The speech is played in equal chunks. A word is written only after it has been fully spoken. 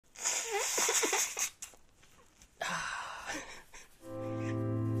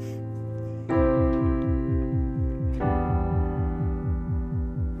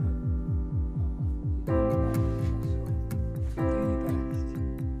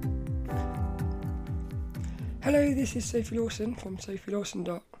Hello, this is Sophie Lawson from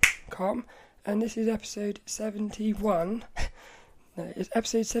sophielawson.com, and this is episode 71. It's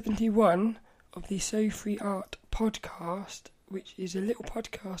episode 71 of the So Free Art podcast, which is a little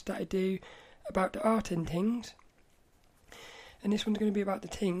podcast that I do about the art and things. And this one's going to be about the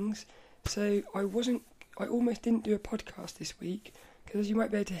tings. So I almost didn't do a podcast this week because, as you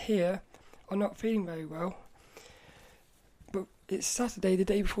might be able to hear, I'm not feeling very well. But it's Saturday, the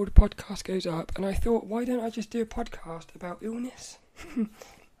day before the podcast goes up, and I thought, why don't I just do a podcast about illness?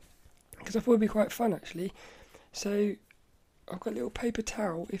 Because I thought it'd be quite fun, actually. So I've got a little paper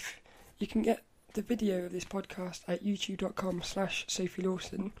towel. If you can get the video of this podcast at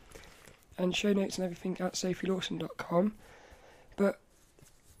youtube.com/SophieLawson, and show notes and everything at sophielawson.com. But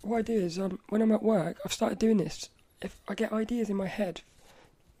what I do is, when I'm at work, I've started doing this. If I get ideas in my head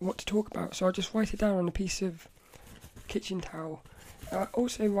what to talk about, so I just write it down on a piece of kitchen towel. I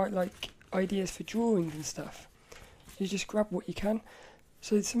also write ideas for drawings and stuff. You just grab what you can.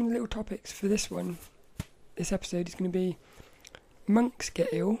 So some of the little topics for this episode is going to be: monks get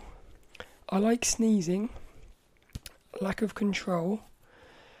ill, I like sneezing, lack of control,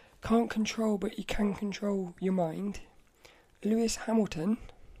 can't control but you can control your mind, Lewis Hamilton,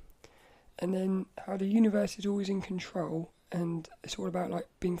 and then how the universe is always in control, and it's all about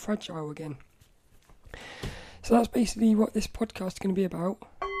being fragile again. So that's basically what this podcast is going to be about,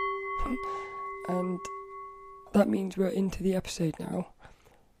 and that means we're into the episode now.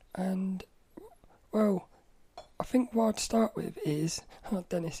 And well, I think what I'd start with is,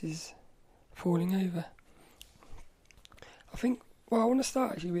 Dennis is falling over. I want to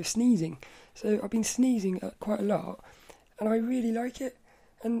start actually with sneezing. So I've been sneezing quite a lot, and I really like it.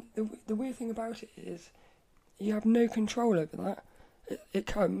 And the weird thing about it is, you have no control over that. It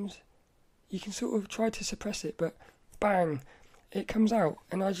comes, you can sort of try to suppress it, but bang, it comes out,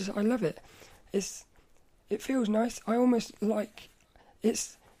 and I love it. It feels nice. I almost like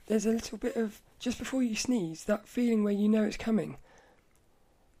there's a little bit of, just before you sneeze, that feeling where you know it's coming.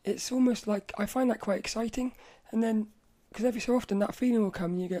 It's almost like, I find that quite exciting, and then, because every so often that feeling will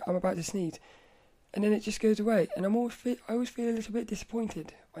come and you go, I'm about to sneeze, and then it just goes away, and I always feel a little bit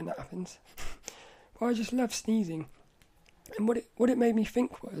disappointed when that happens. But I just love sneezing. And what it made me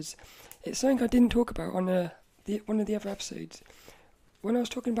think was, it's something I didn't talk about on one of the other episodes. When I was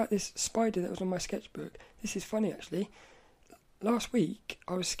talking about this spider that was on my sketchbook, this is funny actually. Last week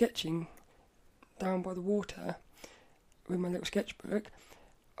I was sketching down by the water with my little sketchbook.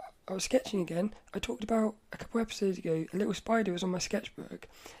 I was sketching again. I talked about a couple episodes ago, a little spider was on my sketchbook,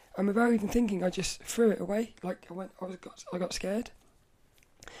 and without even thinking, I just threw it away. I got scared,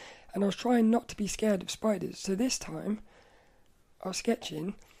 and I was trying not to be scared of spiders. So this time, I was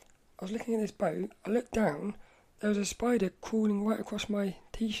sketching. I was looking at this boat. I looked down. There was a spider crawling right across my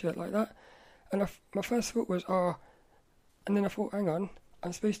t-shirt like that, and my first thought was, and then I thought, hang on,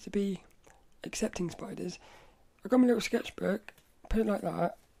 I'm supposed to be accepting spiders. I got my little sketchbook, put it like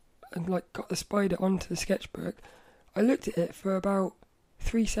that, and got the spider onto the sketchbook. I looked at it for about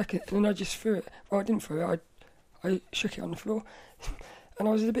 3 seconds, and then I just threw it. Well, I didn't throw it. I shook it on the floor, and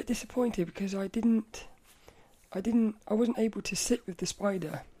I was a bit disappointed because I wasn't able to sit with the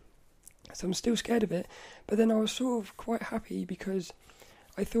spider. So I'm still scared of it, but then I was sort of quite happy because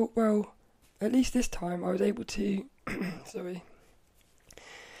I thought, well, at least this time I was able to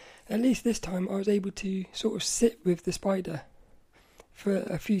sort of sit with the spider for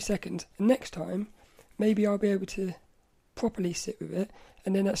a few seconds, and next time maybe I'll be able to properly sit with it,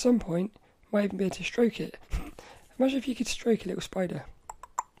 and then at some point might even be able to stroke it. Imagine if you could stroke a little spider.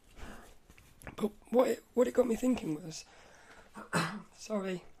 But what it got me thinking was,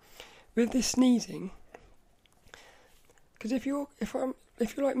 with this sneezing, because if you're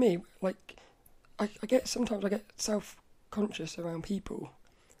like me, I get self-conscious around people,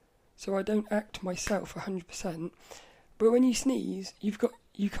 so I don't act myself 100%. But when you sneeze, you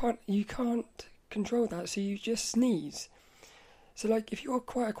can't control that, so you just sneeze. So if you're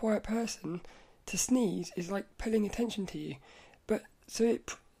quite a quiet person, to sneeze is like pulling attention to you. But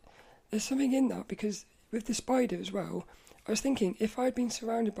there's something in that, because with the spider as well, I was thinking, if I'd been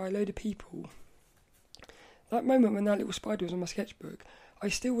surrounded by a load of people, that moment when that little spider was on my sketchbook, I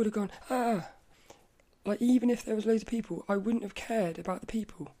still would have gone, even if there was loads of people, I wouldn't have cared about the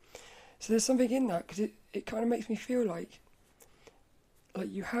people. So there's something in that, because it kind of makes me feel like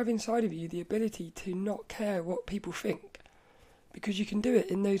you have inside of you the ability to not care what people think, because you can do it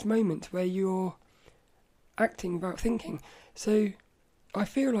in those moments where you're acting without thinking. So I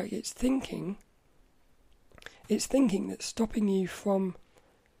feel like it's thinking that's stopping you from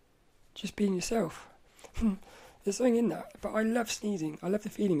just being yourself. There's something in that, but I love sneezing. I love the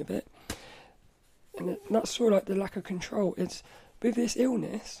feeling of it. And that's sort of like the lack of control. It's with this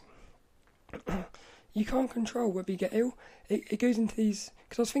illness, you can't control whether you get ill. It goes into these.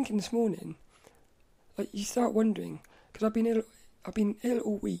 Because I was thinking this morning, like you start wondering, because I've been ill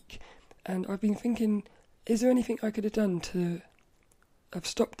all week, and I've been thinking, is there anything I could have done to have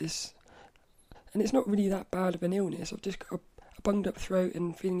stopped this? And it's not really that bad of an illness. I've just got a bunged up throat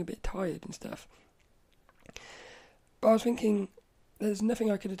and feeling a bit tired and stuff. But I was thinking, there's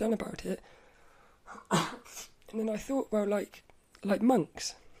nothing I could have done about it. And then I thought, well, like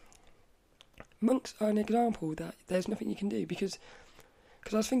monks. Monks are an example that there's nothing you can do, because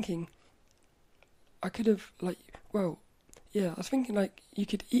I was thinking, I could have, I was thinking, like, you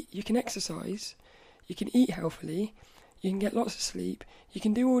could eat, you can exercise, you can eat healthily, you can get lots of sleep, you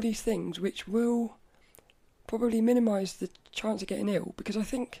can do all these things which will probably minimise the chance of getting ill, because I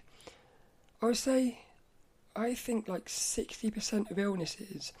think like 60% of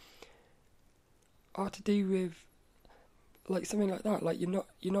illnesses are to do with like something like that, like you're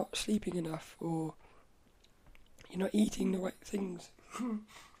not sleeping enough, or you're not eating the right things.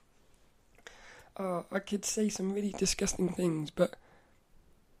 I could say some really disgusting things, but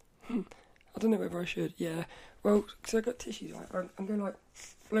I don't know whether I should. Yeah, well, because I got tissues, right? I'm going to like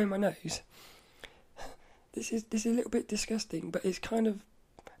blow my nose. This is a little bit disgusting, but it's kind of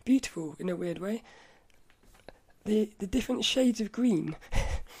beautiful in a weird way. The different shades of green.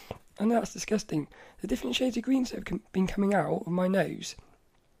 I know that's disgusting. The different shades of greens that have been coming out of my nose.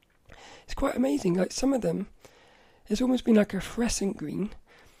 It's quite amazing. Like some of them, it's almost been like a fluorescent green.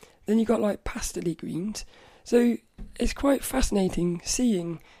 Then you got like pastel-y greens. So it's quite fascinating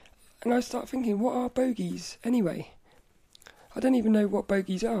seeing. And I start thinking, what are bogies anyway? I don't even know what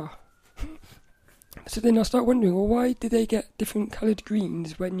bogies are. So then I start wondering, well, why do they get different coloured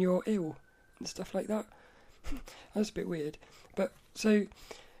greens when you're ill and stuff like that? That's a bit weird. But so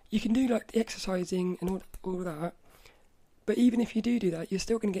you can do like the exercising and all that, but even if you do that, you're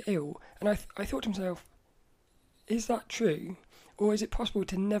still going to get ill. And I thought to myself, is that true, or is it possible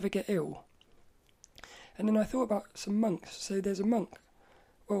to never get ill? And then I thought about some monks. So there's a monk.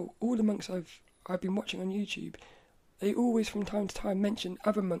 Well, all the monks I've been watching on YouTube, they always from time to time mention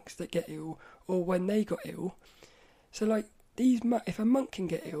other monks that get ill or when they got ill. So like if a monk can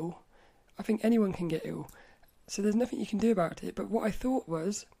get ill, I think anyone can get ill. So there's nothing you can do about it. But what I thought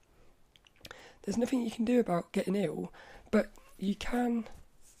was, there's nothing you can do about getting ill, but you're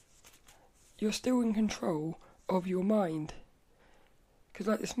still in control of your mind. Because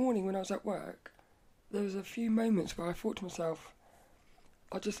like this morning when I was at work, there was a few moments where I thought to myself,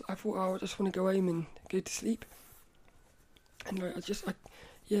 I just want to go home and go to sleep. And like,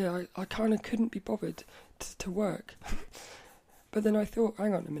 I kind of couldn't be bothered to work. But then I thought,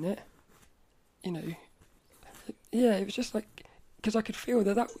 hang on a minute, it was just like, because I could feel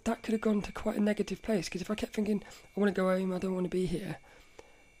that could have gone to quite a negative place. Because if I kept thinking, I want to go home, I don't want to be here,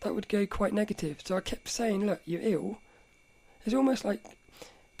 that would go quite negative. So I kept saying, look, you're ill. It's almost like,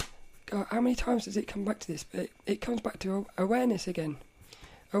 God, how many times does it come back to this? But it comes back to awareness again.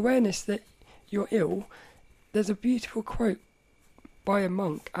 Awareness that you're ill. There's a beautiful quote by a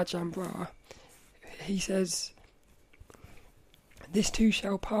monk, Ajahn Brahe. He says, this too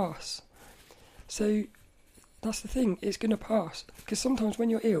shall pass. So that's the thing, it's going to pass. Because sometimes when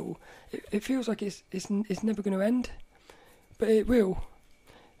you're ill, it feels like it's never going to end, but it will.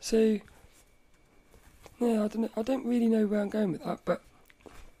 So, yeah, I don't really know where I'm going with that, but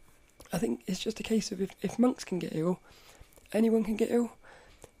I think it's just a case of if monks can get ill, anyone can get ill.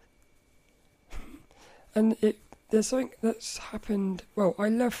 And there's something that's happened. Well, I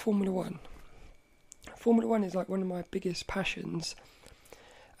love Formula 1. Formula 1 is like one of my biggest passions.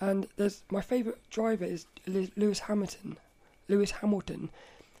 And my favourite driver is Lewis Hamilton,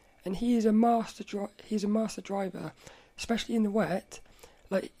 and he is a master driver, especially in the wet.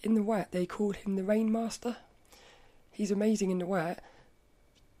 Like in the wet, they called him the Rain Master. He's amazing in the wet.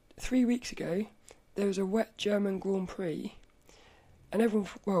 3 weeks ago, there was a wet German Grand Prix, and everyone.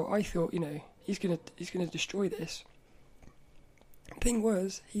 Well, I thought, he's gonna destroy this. Thing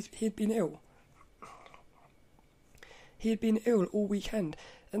was, he'd been ill. He had been ill all weekend.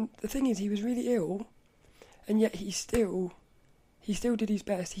 And the thing is, he was really ill, and yet he still did his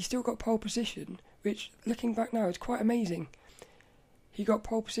best. He still got pole position, which, looking back now, is quite amazing. He got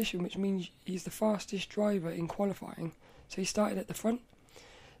pole position, which means he's the fastest driver in qualifying. So he started at the front.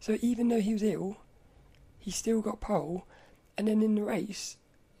 So even though he was ill, he still got pole. And then in the race,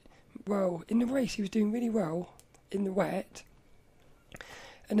 he was doing really well in the wet.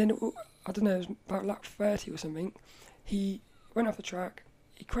 And then, I don't know, it was about lap 30 or something, he went off the track.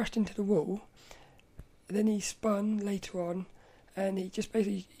 He crashed into the wall, then he spun later on, and he just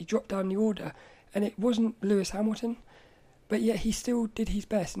basically dropped down the order. and it wasn't Lewis Hamilton, but yet he still did his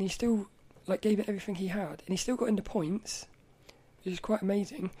best, and he still gave it everything he had, and he still got into points, which is quite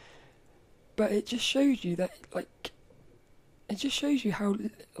amazing. But it just shows you that it just shows you how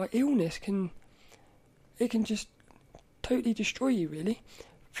illness can just totally destroy you, really,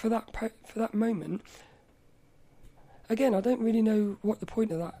 for that moment. Again, I don't really know what the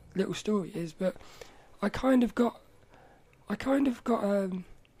point of that little story is, but it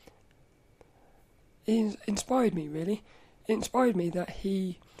inspired me, really. It inspired me that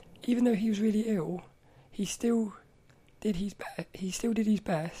even though he was really ill, he still did his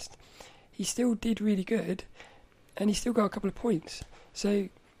best. He still did really good, and he still got a couple of points. So,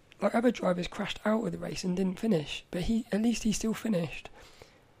 other drivers crashed out of the race and didn't finish, but at least he still finished,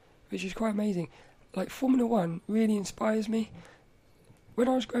 which is quite amazing. Formula One really inspires me. When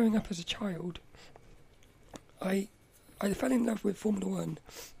I was growing up as a child, I fell in love with Formula One.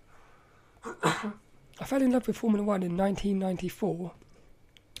 I fell in love with Formula One in 1994.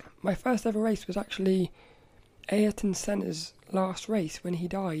 My first ever race was actually Ayrton Senna's last race when he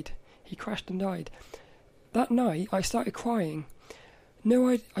died. He crashed and died. That night, I started crying.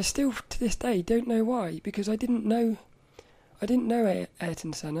 I still to this day don't know why, because I didn't know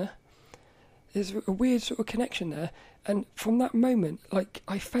Ayrton Senna. There's a weird sort of connection there, and from that moment,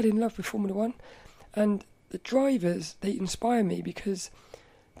 I fell in love with Formula One, and the drivers, they inspire me because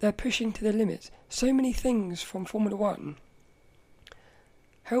they're pushing to the limits. So many things from Formula One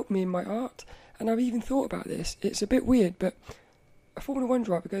help me in my art, and I've even thought about this. It's a bit weird, but a Formula One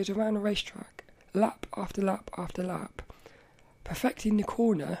driver goes around a racetrack, lap after lap after lap, perfecting the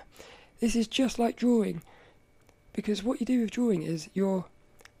corner. This is just like drawing, because what you do with drawing is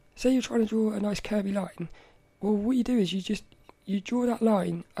say you're trying to draw a nice curvy line. Well, what you do is you draw that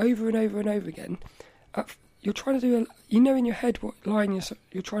line over and over and over again. You're trying to do in your head what line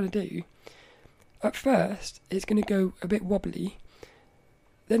you're trying to do. At first, it's going to go a bit wobbly.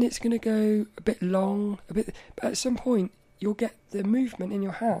 Then it's going to go a bit long, but at some point you'll get the movement in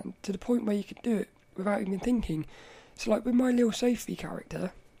your hand to the point where you can do it without even thinking. So with my little Sophie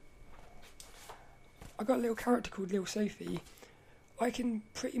character, I got a little character called Little Sophie. I can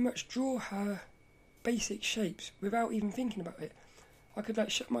pretty much draw her basic shapes without even thinking about it. I could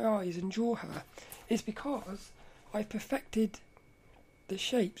shut my eyes and draw her. It's because I've perfected the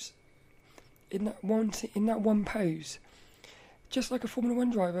shapes in that one pose. Just like a Formula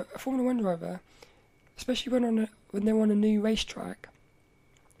One driver, especially when they're on a new racetrack,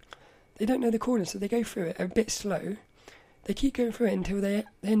 they don't know the corners, so they go through it a bit slow. They keep going through it until they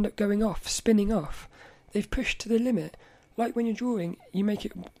end up spinning off. They've pushed to the limit. Like when you're drawing, you make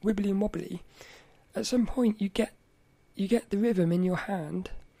it wibbly and wobbly. At some point, you get the rhythm in your hand,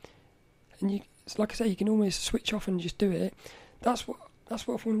 and like I say, you can almost switch off and just do it. That's what a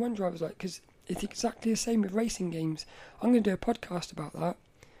Formula One driver's like, because it's exactly the same with racing games. I'm going to do a podcast about that.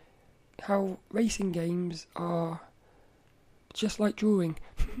 How racing games are just like drawing.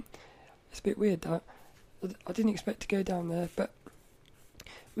 It's a bit weird, that. I didn't expect to go down there, but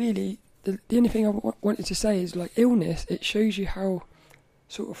really, the only thing I wanted to say is illness. It shows you how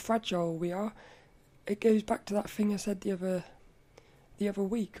sort of fragile we are. It goes back to that thing I said the other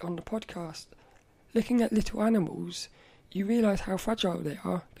week on the podcast. Looking at little animals, you realise how fragile they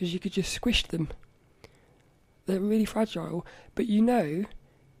are because you could just squish them. They're really fragile, but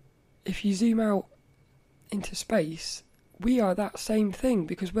if you zoom out into space, we are that same thing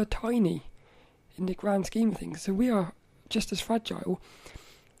because we're tiny in the grand scheme of things. So we are just as fragile.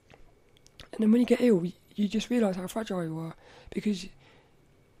 And then when you get ill, you just realise how fragile you are, because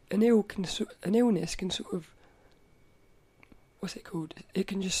an illness can sort of, what's it called? It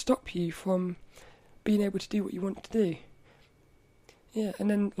can just stop you from being able to do what you want to do. Yeah, and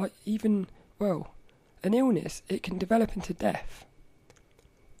then an illness, it can develop into death.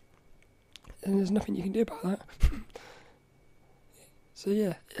 And there's nothing you can do about that. So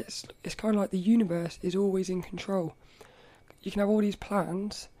yeah, it's kind of like the universe is always in control. You can have all these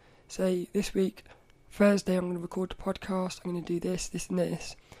plans. Say, this week, Thursday, I'm going to record the podcast, I'm going to do this, this and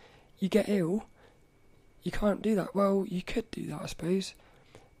this. You get ill, you can't do that. Well, you could do that, I suppose.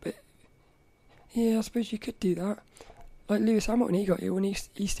 But, yeah, I suppose you could do that. Like Lewis Hamilton, he got ill and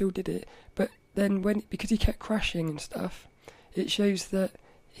he still did it. But then because he kept crashing and stuff, it shows that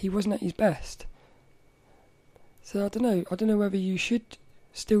he wasn't at his best. So I don't know whether you should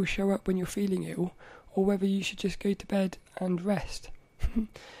still show up when you're feeling ill, or whether you should just go to bed and rest.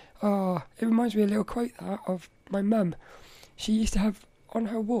 It reminds me of a little quote of my mum. She used to have on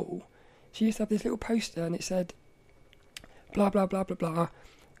her wall, this little poster, and it said, blah blah blah blah blah,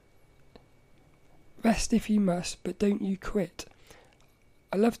 rest if you must, but don't you quit.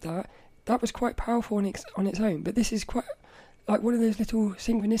 I love that. that was quite powerful on its own. But this is quite like one of those little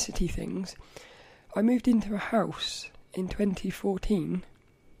synchronicity things. I moved into a house in 2014,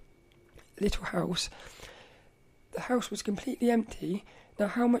 little house. The house was completely empty. Now,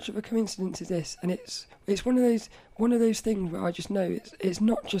 how much of a coincidence is this? And it's one of those things where I just know it's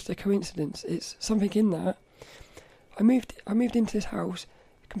not just a coincidence. It's something in that. I moved into this house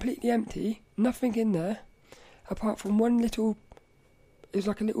completely empty, nothing in there, apart from one little. It was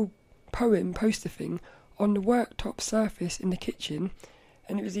like a little poem poster thing on the worktop surface in the kitchen,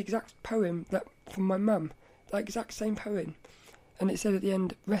 and it was the exact poem that from my mum, that exact same poem, and it said at the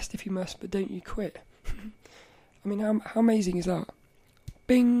end, "Rest if you must, but don't you quit." I mean, how amazing is that?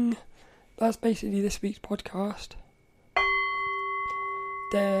 Bing! That's basically this week's podcast.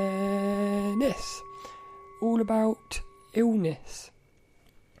 Dennis, all about illness.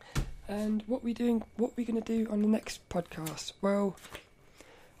 And what we going to do on the next podcast? Well,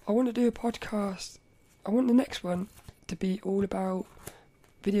 I want to do a podcast. I want the next one to be all about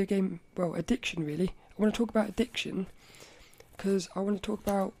video game, addiction really. I want to talk about addiction because I want to talk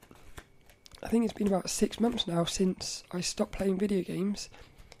about, I think it's been about 6 months now since I stopped playing video games.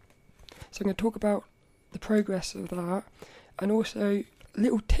 So I'm going to talk about the progress of that and also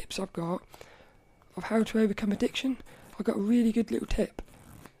little tips I've got of how to overcome addiction. I've got a really good little tip.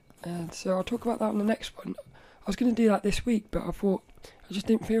 And so I'll talk about that on the next one. I was going to do that this week, but I thought I just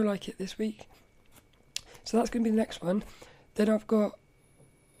didn't feel like it this week. So that's going to be the next one. Then I've got,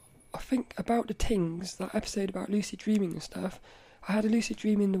 I think, about the tings, that episode about lucid dreaming and stuff. I had a lucid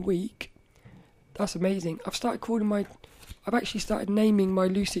dream in the week. That's amazing. I've actually started naming my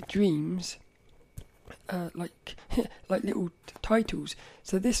lucid dreams like little titles.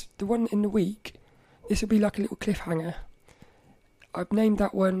 So the one in the week, this will be like a little cliffhanger. I've named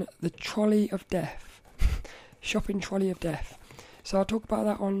that one the Trolley of Death. Shopping Trolley of Death. So I'll talk about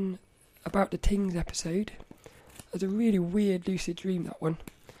that on about the Tings episode. It's a really weird lucid dream, that one.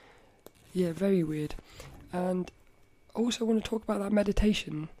 Yeah, very weird. And I also want to talk about that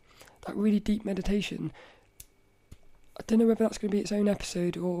meditation, that really deep meditation. I don't know whether that's going to be its own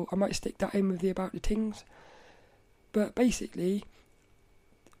episode or I might stick that in with the about the Tings. But basically,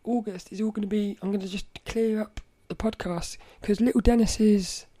 August is all going to be, I'm going to just clear up the podcast because little Dennis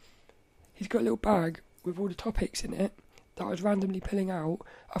he's got a little bag with all the topics in it that I was randomly pulling out.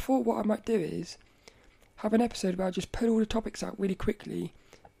 I thought what I might do is have an episode where I just pull all the topics out really quickly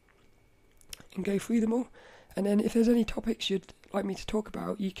and go through them all, and then if there's any topics you'd like me to talk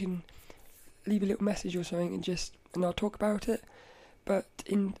about, you can leave a little message or something and I'll talk about it. But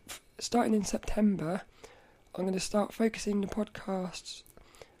starting in September, I'm going to start focusing the podcasts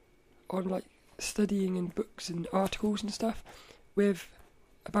on like studying and books and articles and stuff with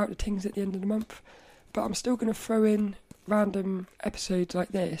about the things at the end of the month. But I'm still going to throw in random episodes like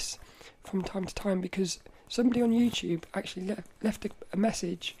this from time to time because somebody on YouTube actually left a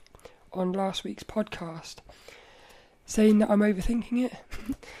message on last week's podcast saying that I'm overthinking it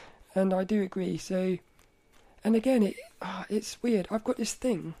and I do agree. So, and again, it's weird. I've got this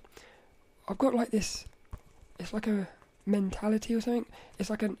thing. I've got like this, it's like a mentality or something.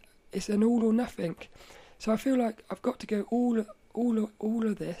 It's an all or nothing. So I feel like I've got to go all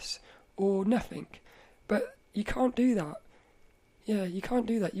of this or nothing. But you can't do that. Yeah, you can't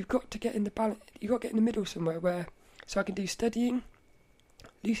do that. You've got to get in the balance. You've got to get in the middle somewhere so I can do studying,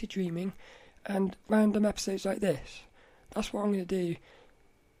 lucid dreaming, and random episodes like this. That's what I'm going to do.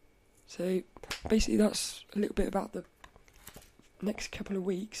 So basically that's a little bit about the next couple of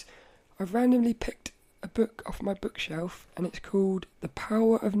weeks. I've randomly picked a book off my bookshelf and it's called The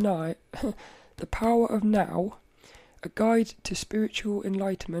Power of Now, The Power of Now, A Guide to Spiritual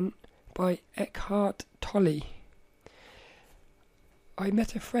Enlightenment by Eckhart Tolle. I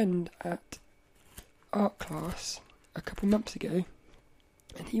met a friend at art class a couple months ago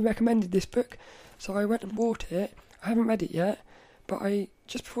and he recommended this book, so I went and bought it. I haven't read it yet, but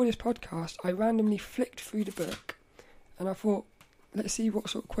just before this podcast I randomly flicked through the book and I thought, let's see what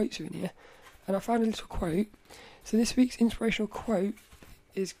sort of quotes are in here, and I found a little quote. So this week's inspirational quote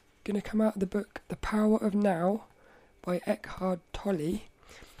is going to come out of the book The Power of Now by Eckhart Tolle.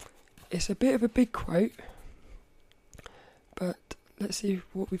 It's a bit of a big quote, but let's see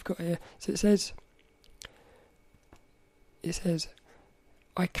what we've got here. So it says,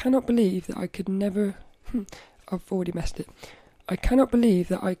 I cannot believe that I could never, I've already messed it. I cannot believe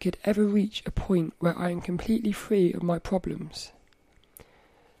that I could ever reach a point where I am completely free of my problems.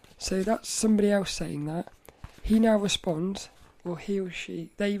 So that's somebody else saying that. He now responds, or he or she,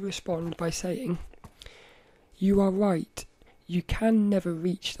 they respond by saying, you are right. You can never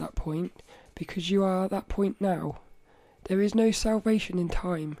reach that point because you are at that point now. There is no salvation in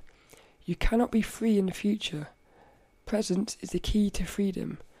time. You cannot be free in the future. Presence is the key to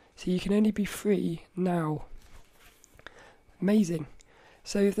freedom. So you can only be free now. Amazing.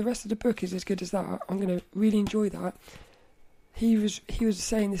 So if the rest of the book is as good as that, I'm going to really enjoy that. He was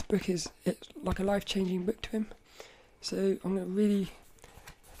saying it's like a life-changing book to him. So I'm going to really...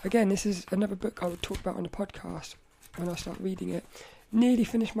 Again, this is another book I would talk about on the podcast when I start reading it. Nearly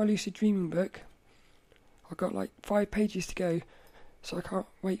finished my lucid dreaming book. I've got like 5 pages to go, so I can't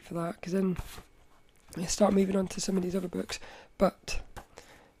wait for that, because then I start moving on to some of these other books. But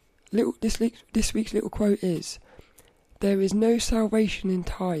this week's little quote is, "There is no salvation in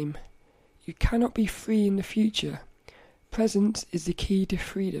time. You cannot be free in the future. Presence is the key to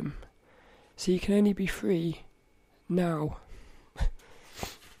freedom. So you can only be free now."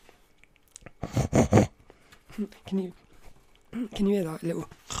 Can you hear that little?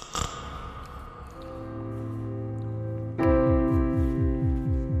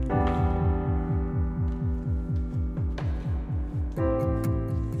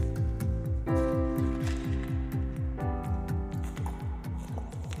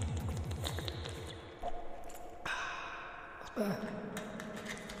 That's bad.